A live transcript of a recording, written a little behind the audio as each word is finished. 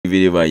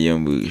video about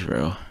young Mooch,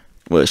 bro.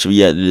 What, should we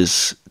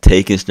just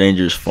taking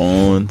strangers'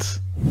 phones?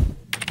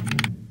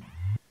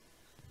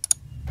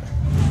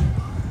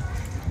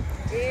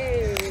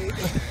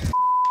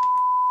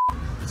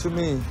 What you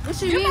mean?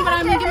 What you mean? But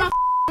I'm gonna get my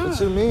phone. What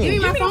you mean? Give me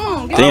my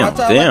phone.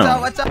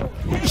 Damn, Watch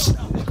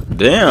out.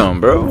 damn,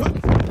 bro.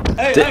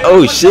 Hey,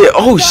 Oh shit!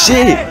 Oh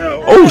shit!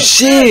 Oh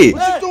shit!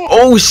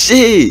 Oh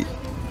shit!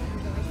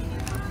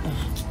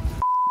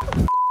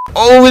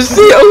 Oh shit!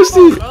 Oh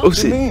shit! Oh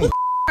shit! Who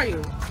are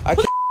you? I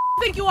can't.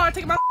 Think you are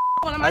taking my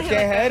phone? I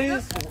can't have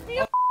this.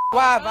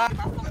 Why?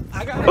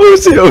 I got. Oh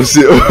shit! Oh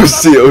shit! Oh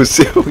shit! Oh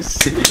shit! Oh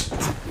shit!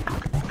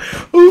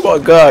 Oh my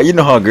god! You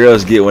know how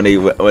girls get when they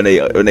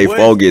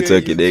phone get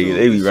taken? They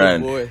be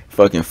running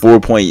fucking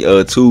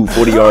 4.2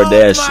 40-yard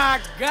dash. Oh my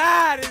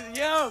god! It's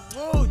young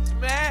Mooch,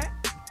 man.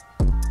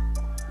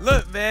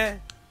 Look,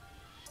 man.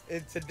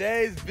 In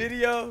today's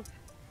video,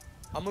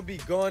 I'm gonna be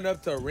going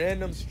up to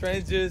random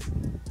strangers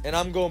and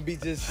I'm gonna be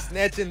just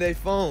snatching their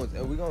phones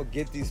and we're gonna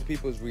get these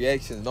people's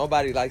reactions.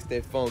 Nobody likes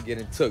their phone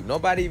getting took.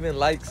 Nobody even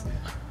likes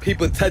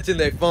people touching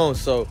their phone.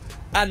 So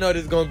I know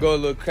this is gonna go a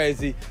little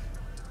crazy.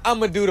 I'm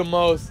gonna do the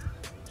most.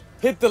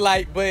 Hit the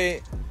like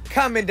button.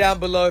 Comment down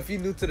below if you're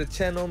new to the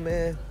channel,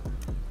 man.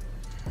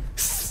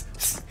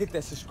 Hit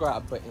that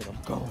subscribe button. I'm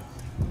going.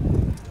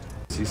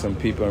 See some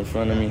people in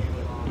front of me.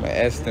 I'm gonna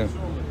ask them.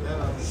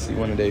 See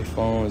one of their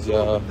phones,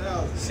 y'all.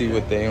 See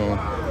what they on.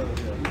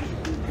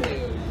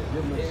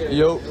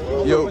 Yo.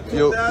 You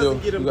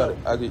got it.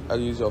 I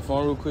can use your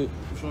phone real quick.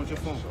 Which one's your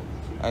phone?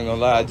 I ain't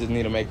gonna lie, I just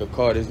need to make a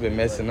call. It's been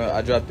messing up.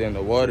 I dropped it in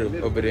the water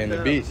over there in the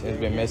beach. It's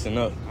been messing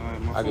up.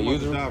 Alright, my I can phone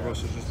use it. die, bro,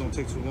 so just don't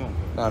take too long.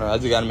 No, I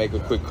just gotta make a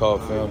quick call,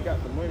 fam.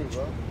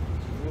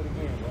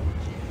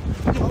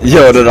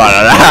 Yo, no,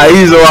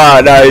 he's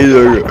wild. Nah, he's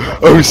wild.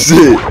 Oh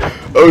shit!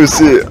 Oh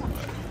shit!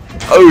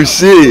 Oh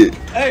shit!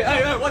 Hey,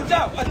 watch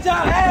out!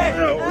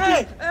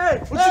 Hey,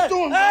 What you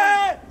doing, bro?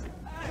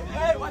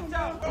 Hey, watch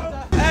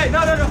out! Hey, no.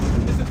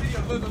 It's a video.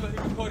 Look, he's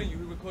recording you.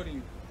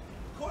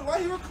 Why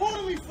you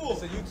recording me for?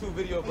 It's a YouTube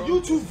video, bro. A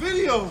YouTube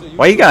video?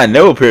 Why you got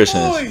no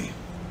piercings? Boy,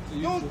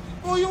 you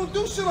don't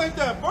do shit like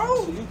that, bro.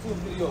 It's a YouTube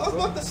video, I was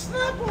bro. about to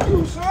snap on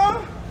you,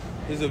 son.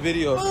 It's a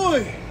video.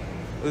 Boy,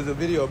 It's a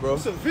video, bro.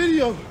 it's a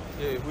video.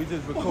 Yeah, we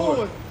just record.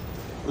 Boy.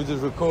 We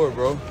just record,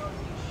 bro.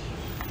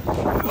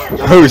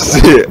 Oh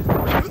shit!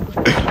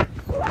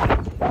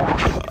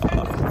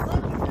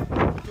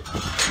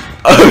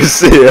 Oh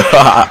shit!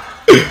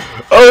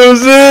 Oh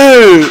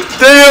shit!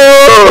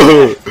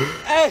 Damn!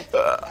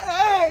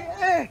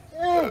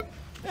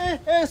 Hey,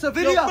 it's a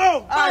video. Yo,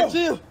 bro. Alright,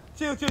 chill.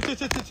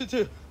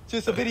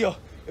 It's a video.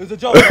 It was a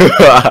joke.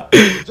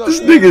 This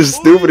nigga's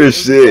stupid as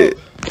shit.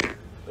 It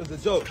was a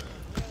joke.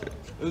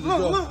 Look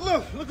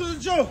at the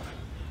joke.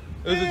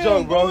 It was a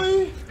joke, bro.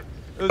 Boy.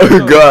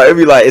 Oh god, it'd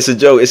be like, it's a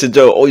joke.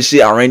 Oh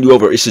shit, I ran you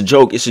over. It's a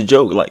joke.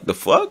 Like, the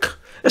fuck?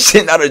 That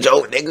shit not a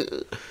joke,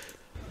 nigga.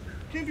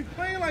 Can't be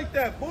playing like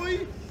that, boy.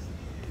 It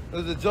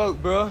was a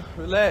joke, bro.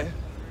 Relax.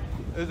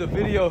 It was a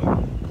video.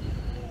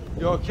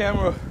 You're on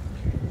camera.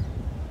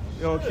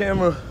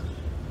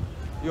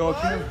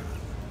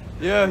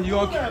 Yeah,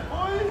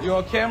 you're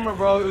on camera,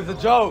 bro. It was a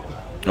joke.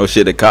 Oh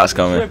shit, the cops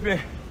coming.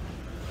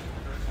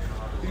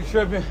 You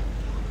tripping.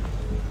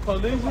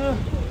 Police, huh?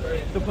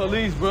 The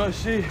police, bro.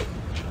 Shit.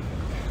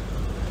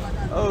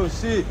 Oh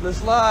shit. Let's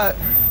slide.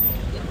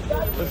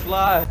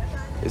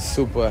 It's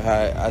super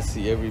hot. I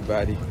see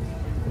everybody.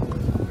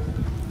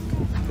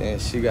 Damn,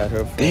 she got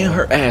her phone. Damn,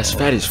 her ass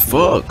fat as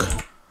fuck.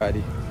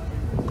 Damn,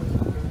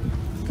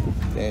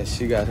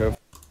 she got her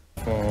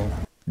phone.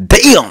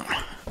 Damn!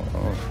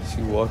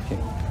 She walking.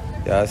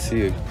 Yeah, I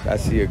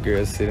see a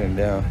girl sitting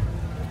down.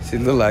 She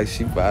look like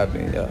she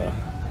vibing, y'all.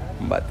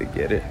 I'm about to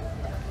get her.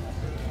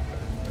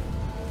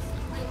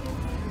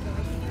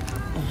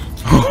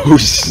 Oh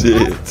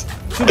shit.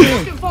 What you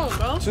mean? Phone,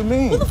 bro. What you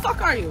mean? Who the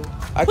fuck are you?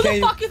 I Who can't.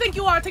 the fuck you think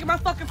you are taking my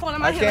fucking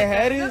phone? I can't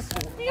have this.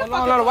 Bye.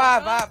 No. Why?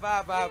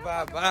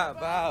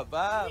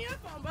 Bye.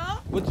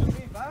 What you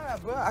mean, bye,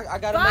 bro? I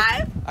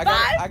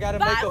gotta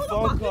make a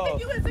phone call.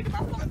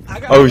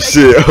 Oh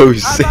shit. Look.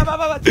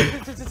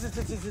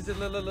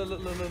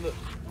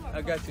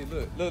 I got you.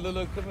 Look.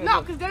 Come here.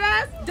 No, cause that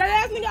ass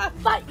nigga, I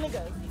fight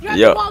niggas. You have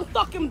Yo. the wrong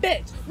fucking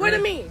bitch. What do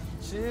you mean?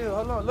 Chill.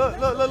 Hold on.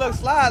 Look.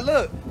 Slide.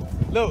 Look.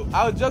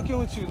 I was joking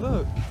with you.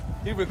 Look.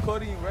 He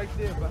recording you right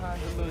there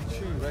behind the little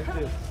tree right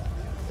there.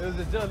 It was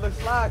a joke. Look,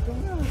 slide.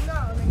 Come here. No,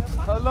 nigga.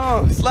 Hold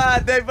on.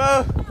 Slide,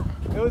 Davo.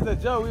 It was a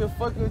joke. We were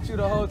fucking with you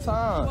the whole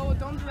time. Well,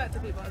 don't do that to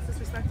people. It's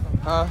disrespectful.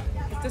 Huh?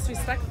 It's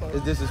disrespectful.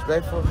 It's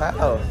disrespectful?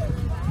 How?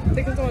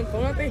 They can throw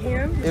phone out their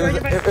hand.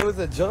 It was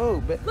a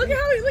joke. But Look at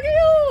you.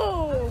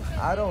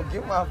 I don't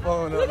get my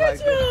phone up Look like at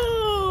that.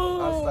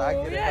 you. I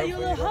get it Yeah, up you for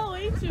little you. hoe,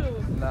 ain't you?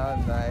 Nah, I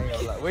ain't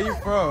gonna lie. Where you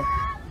from?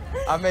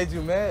 I made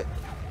you mad?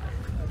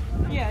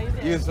 Yeah, you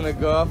did. You was gonna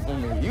go off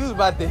on me. You was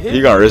about to hit me.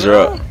 You gonna raise her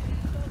up.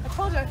 I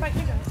told you I fight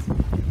niggas.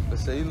 But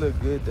say you look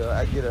good though.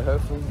 I get a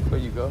hug from you before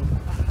you go.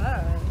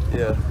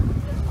 Yeah.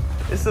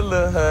 It's a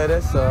little hug,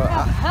 that's all.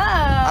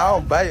 I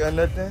don't bite or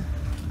nothing.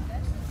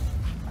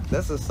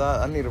 That's a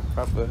side. I need a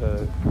proper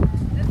hug.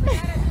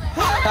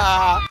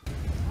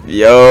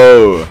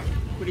 Yo.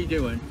 What are you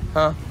doing?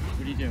 Huh?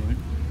 What are you doing?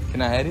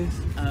 Can I have this?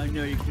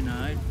 No, you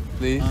cannot.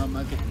 Please? I'll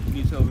get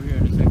these over here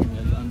in a second.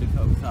 There's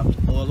undercover cops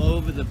all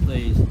over the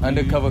place.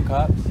 Undercover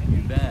cops?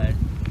 You bad.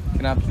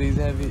 Can I please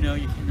have it? No,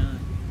 you cannot.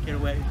 Get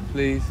away.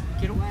 Please?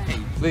 Get away.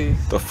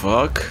 Please? The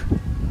fuck?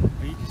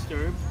 Are you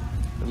disturbed?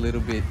 A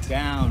little bit.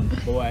 Down,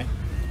 boy.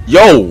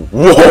 Yo!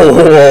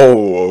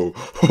 Whoa!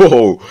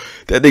 Whoa!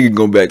 That nigga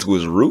going back to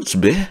his roots,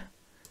 man.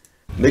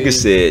 Nigga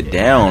said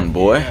down,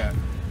 boy.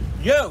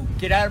 Yo,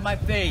 get out of my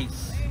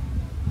face.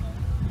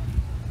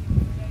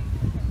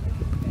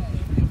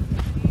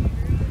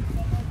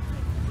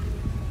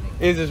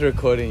 He was just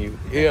recording you.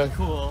 Yeah.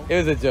 Cool. It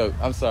was a joke.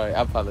 I'm sorry.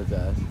 I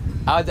apologize.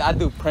 I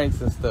do pranks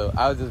and stuff.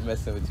 I was just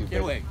messing with you.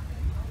 Get away.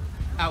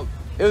 Out.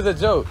 It was a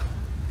joke.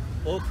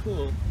 All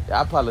cool. Yeah,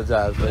 I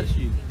apologize, but Bless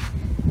you.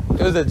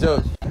 it was a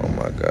joke. Oh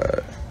my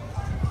god.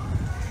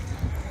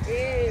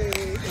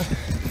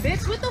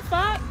 Bitch, what the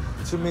fuck?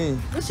 What you mean?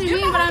 What you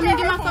mean? But I mean,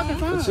 give my fucking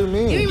phone. What you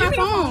mean? Give me my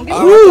phone. Give me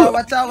Oh,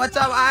 watch out.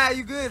 Alright,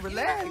 you good.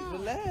 Relax.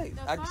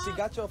 She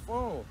got your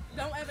phone.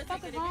 Don't ever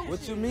take it again.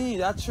 What you mean?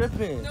 Y'all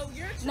tripping.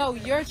 No,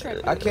 you're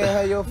tripping. I can't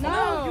have your phone.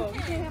 No, you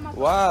can't have my phone.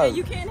 Wow. And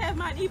you can't have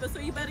mine either, so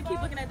you better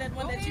keep looking at that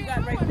one that you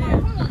got right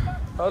there.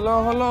 Hold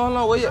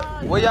on.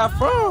 Where y'all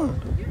from?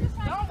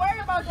 Don't worry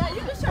about that.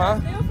 You can try Huh?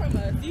 to steal from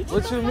us.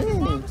 What you mean?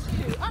 What?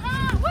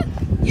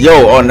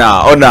 Yo, oh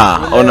nah. I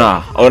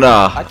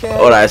can't.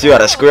 Oh nah, she about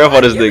to square up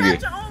on this You nigga.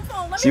 got your own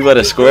phone. Let She me about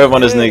to square up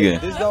on this nigga.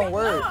 This don't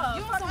work. You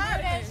want some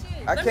bad shit.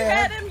 I Let me can't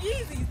have have- them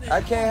Yeezys then.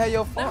 I can't have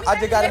your phone. Let me I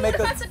just gotta have- make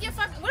what a. if I took your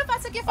fucking, what if I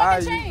took your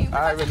Alright, fucking chain?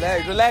 alright,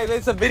 relax.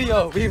 It's a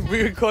video. We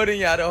recording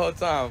y'all the whole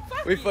time.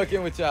 We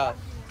fucking with y'all.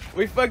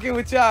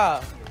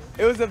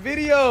 It was a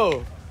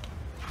video.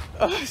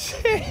 Oh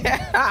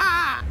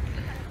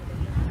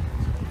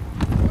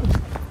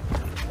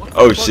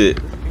shit.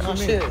 Oh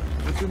shit.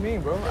 What you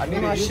mean, bro? I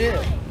need my shit.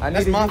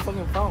 That's my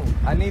fucking phone.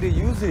 I need to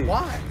use it.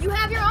 Why? You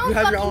have your own You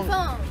have fucking your own-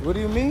 phone. What do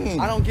you mean?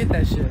 I don't get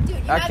that shit. Dude, you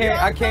I have your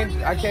own can't phone in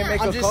your hand.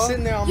 make I'm a just call.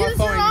 sitting there on my Use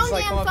phone. your You own just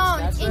like come damn up phone.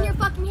 and It's snatch in it. your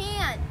fucking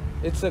hand.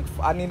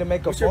 I need to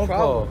make a What's your phone call.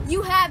 problem?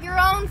 You have your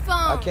own phone.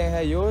 I can't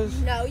have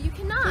yours? No, you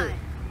cannot.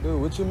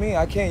 Dude, what you mean?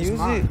 I can't use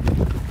mine.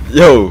 it.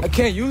 Yo. I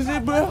can't use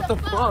it, bro. What the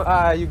fuck?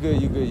 Alright, you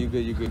good,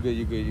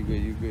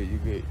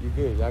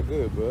 y'all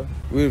good, bro.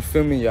 We were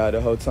filming y'all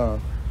the whole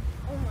time.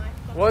 Oh my fuck.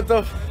 What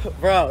the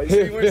bro?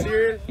 You weren't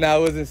serious? Nah, I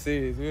wasn't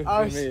serious. We were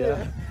Oh, filming shit.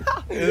 y'all.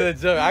 It was a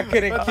joke. I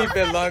couldn't keep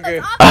it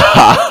longer.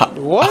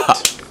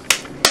 What?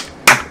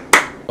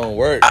 Don't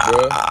work,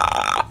 bro.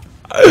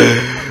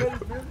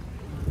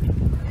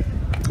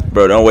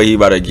 Bro, don't wait, he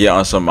about to get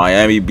on some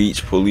Miami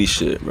Beach police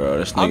shit, bro.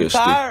 This I'm nigga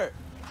stupid. tired.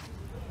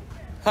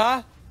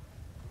 Huh?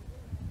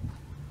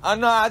 I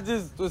know, I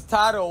just was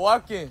tired of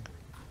walking.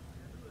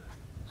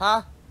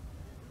 Huh?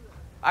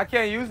 I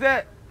can't use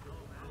that?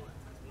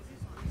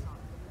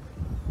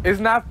 It's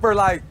not for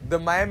like the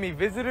Miami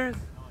visitors?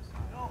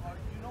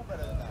 You know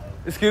better than that.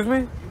 Excuse me?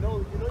 You know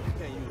you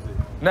can't use it.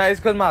 Nah,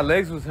 it's cause my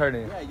legs was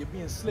hurting. Yeah, you're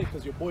being slick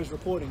because your boy's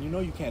recording. You know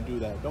you can't do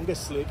that. Don't get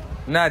slick.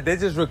 Nah, they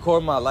just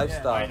record my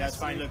lifestyle. Alright, that's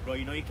fine. Look, bro,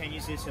 you know you can't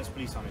use it. It says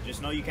police on it.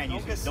 Just know you can't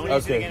use it. Don't Okay.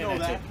 use it again, You know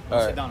and that's that. it. Don't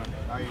Alright. sit down on it.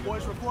 Alright, your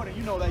boy's recording.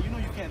 You know that. You know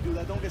you can't do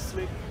that. Don't get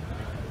slick.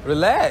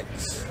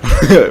 Relax.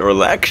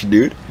 Relax,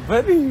 dude.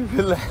 Buddy,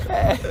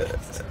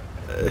 relax.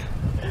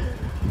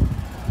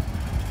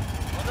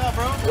 What's up,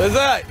 bro? What's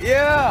up?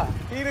 Yeah.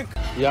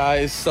 Y'all,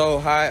 it's so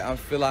hot. I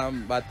feel like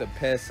I'm about to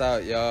pass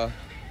out, y'all.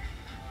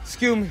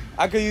 Excuse me.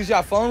 I could use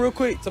your phone real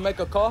quick to make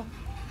a call?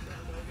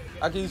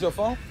 I can use your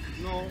phone?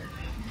 No.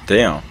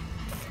 Damn.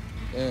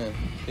 Yeah.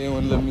 He didn't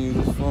want to let me use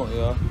his phone,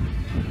 y'all.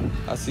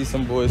 I see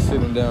some boys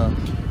sitting down.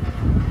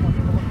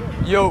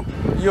 Yo.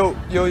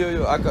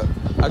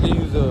 I can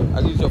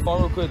use your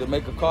phone real quick to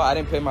make a call. I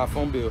didn't pay my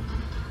phone bill.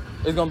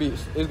 It's gonna be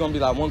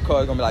like one call.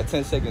 It's gonna be like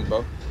 10 seconds,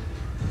 bro.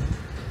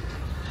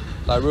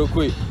 Like real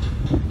quick.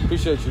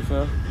 Appreciate you,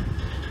 fam.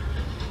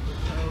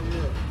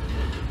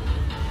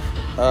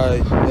 Alright,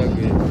 yeah,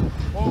 good.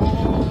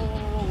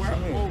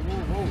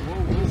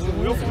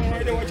 Your phone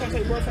right there. Why you trying to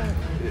take your phone?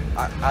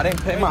 I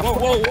didn't pay my phone.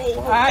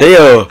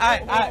 Hell.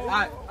 Alright.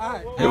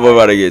 Hey, boy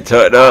about to get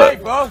tucked Alright,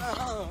 up. bro.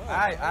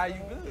 Alright,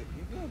 you good?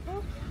 You good, bro?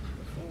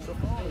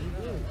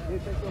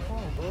 Take your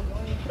phone, bro.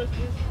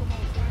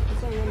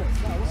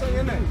 What's on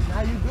your neck?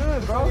 Nah, you good,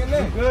 bro. What's on your neck?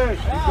 You good.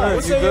 What's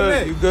on your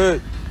neck? You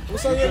good.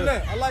 What's on your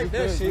neck? I like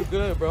that You shit.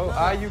 good, bro. You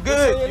What's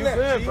good. on your You neck,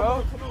 good, G?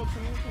 bro. Come on, G.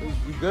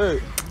 You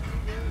good.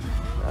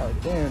 God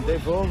damn, they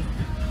both.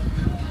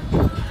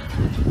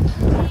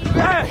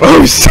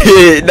 Oh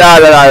shit. Nah.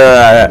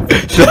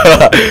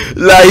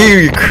 Nah,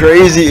 he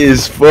crazy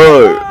as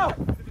fuck.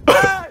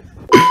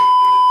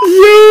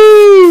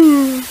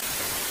 Yo.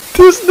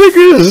 This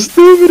nigga is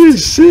stupid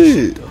as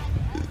shit.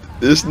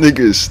 This nigga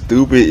is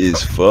stupid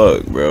as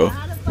fuck, bro.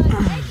 How the fuck?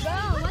 Hey, bro,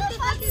 what the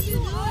fuck is you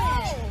doing?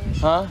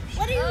 Huh?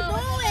 What are you doing?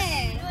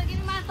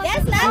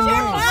 That's not your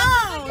phone.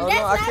 Oh,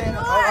 no, I can't.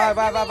 Alright,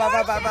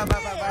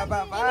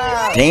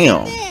 bye.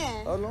 Damn.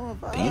 Hold on,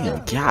 bye.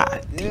 Damn,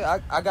 God. Yeah,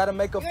 I gotta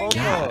make a phone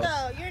call.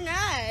 No, you're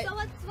not. So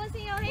what's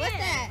in your hand? What's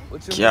that?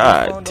 What you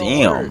God mean your phone don't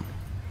damn. work?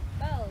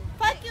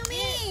 Fuck you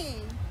mean?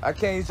 I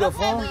can't use your Okay,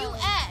 phone? well you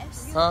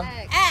ask. Huh?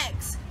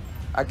 Ask.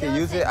 I can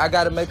use it? I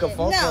gotta make a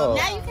phone No, call.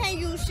 now you can't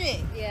use shit.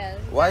 Yeah.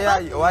 Why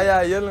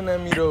y'all yelling at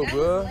me though,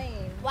 bro?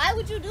 Why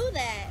would you do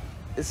that?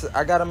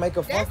 I gotta make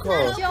a phone That's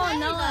call. not You don't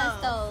know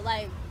us though.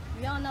 Like,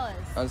 you don't know us.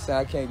 I'm saying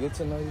I can't get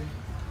to know you.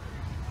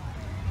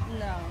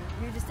 No.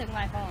 You just took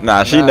my phone.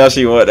 Nah, she know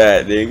she want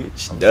that, nigga.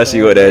 She know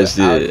she want that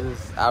shit.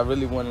 I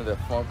really wanted a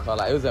phone call.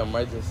 Like, it was an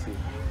emergency.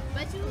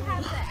 But you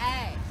have to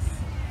ask.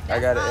 I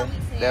got all it. we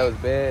said. That was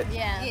bad.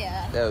 Yeah.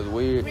 Yeah. That was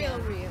weird. Real.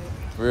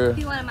 Real. If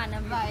you wanted my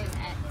number, you could just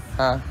ask.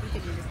 Huh? You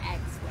could just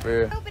ask.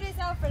 Real. Stupid as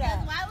hell for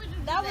that. Why would you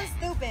do that? was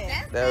stupid.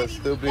 That was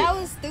stupid. That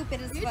was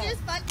stupid as You fuck.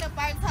 just fucked up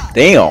our talk.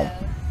 Damn.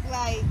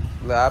 Like,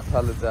 Look, I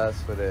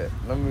apologize for that.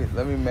 Let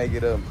me make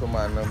it up and put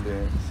my number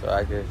in so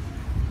I can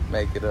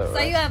make it up. So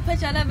right? you gotta put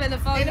your number in the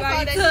phone In you the phone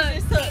already that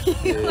you took. just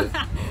took.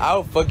 Yeah. I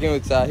was fucking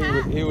with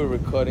y'all. He was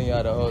recording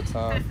y'all the whole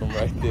time from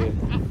right there.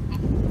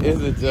 It's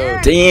a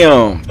joke.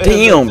 Damn.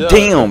 Damn. It's a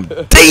Damn.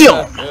 joke.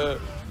 Damn.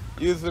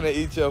 You was finna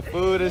eat your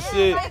food and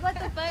shit. Like, what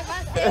the fuck?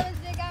 My sandwich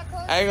just got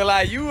cold. I ain't gonna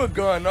lie, you were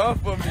going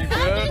off on me, I'm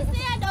bro. just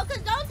saying though, cause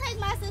don't take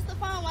my sister's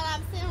phone while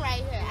I'm sitting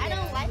right here. I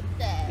don't like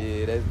that.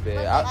 Yeah, that's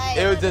bad.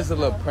 It was just a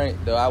little prank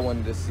though. I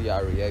wanted to see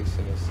our reaction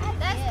and shit.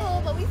 that's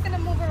cool, but we finna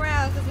move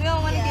around because we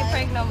don't want to get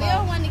pranked no We more.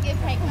 don't want to get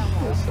pranked no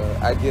more. So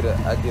I get a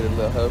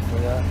little hug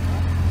from y'all.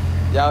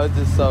 Y'all was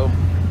just so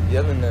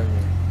yelling at me.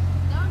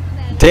 Don't do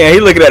that. Damn, he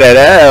looking at that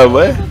ass,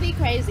 boy. People be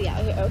crazy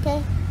out here,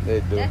 okay? They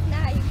do. That's not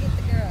how you get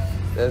the girl.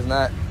 That's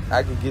not.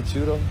 I can get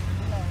you though.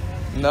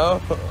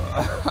 No.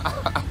 Y'all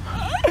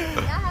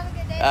have a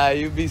good day. Alright,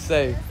 you be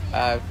safe.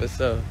 Alright, for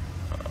sure.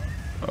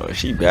 Oh,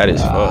 she bad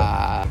as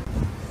fuck.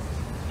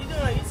 You doing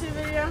a YouTube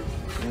video?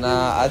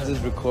 Nah, I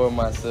just record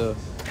myself.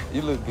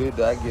 You look good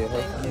though. I get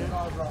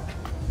her.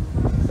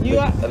 You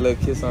are? A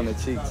little kiss on the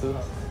cheek too.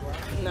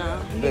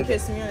 No, you can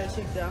kiss me on the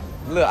cheek though.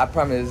 Look, I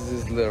promise it's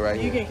just little right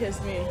You here. can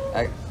kiss me.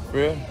 For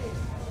real?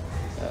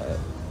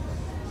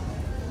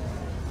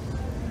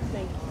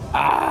 Thank you.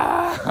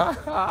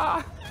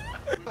 Ah!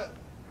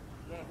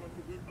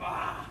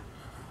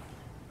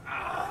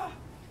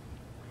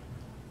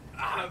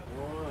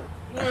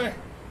 One,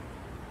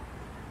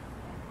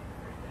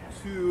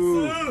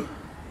 two,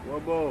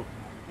 one more.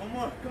 One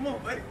more. Come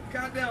on, buddy.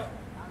 Count down.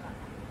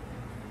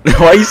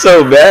 Why you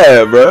so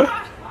bad, bro?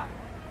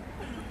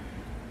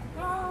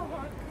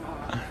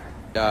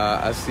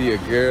 I see a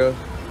girl.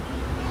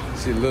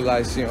 She look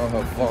like she on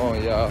her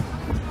phone, y'all.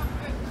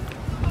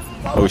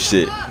 Oh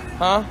shit.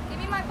 Huh? Give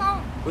me my phone.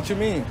 What you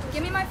mean?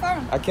 Give me my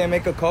phone. I can't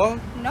make a call?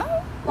 No.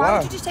 Why? Why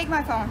would you just take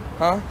my phone?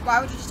 Huh? Why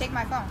would you just take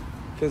my phone?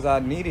 Cause I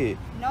need it.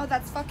 No,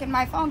 that's fucking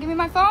my phone. Give me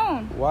my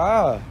phone.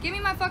 Why? Give me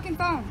my fucking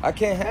phone. I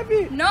can't have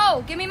it.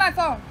 No, give me my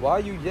phone. Why are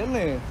you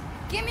yelling?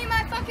 Give me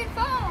my fucking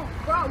phone.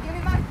 Bro, give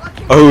me my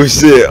fucking Oh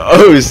shit.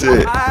 Oh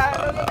shit.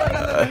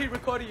 Look, he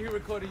recorded you. He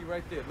recorded you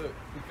right there. Look,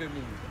 he filming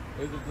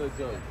you. It was a little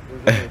joke. It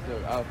was a little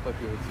joke. I was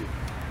fucking with you.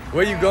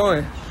 Where you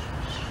going?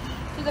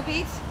 To the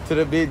beach? To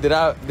the beach. Did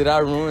I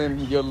ruin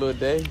your little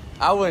day?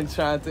 I wasn't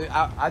trying to.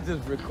 I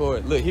just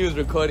record. Look, he was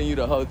recording you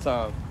the whole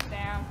time.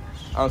 Damn.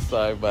 I'm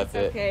sorry about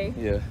that. okay.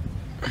 Yeah.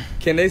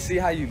 Can they see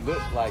how you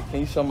look like?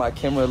 Can you show my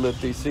camera a little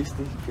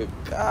 360? Good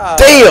God.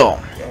 Damn.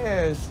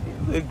 Yeah,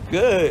 she look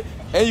good.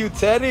 And you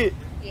tatted?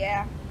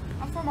 Yeah.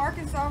 I'm from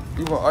Arkansas.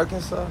 You from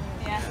Arkansas?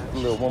 Yeah. A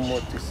little one more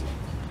 360.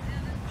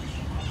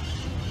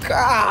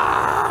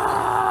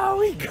 God,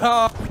 we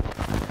gone.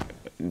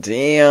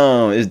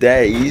 Damn, is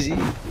that easy?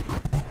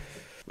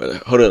 But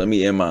hold on, let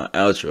me end my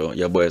outro.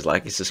 Y'all boys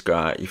like and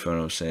subscribe, you feel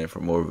what I'm saying, for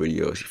more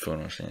videos, you feel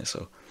what I'm saying?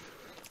 So,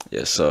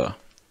 yes, sir.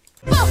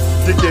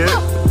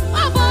 Dickhead.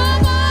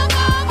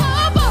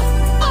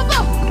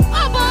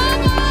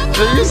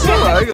 You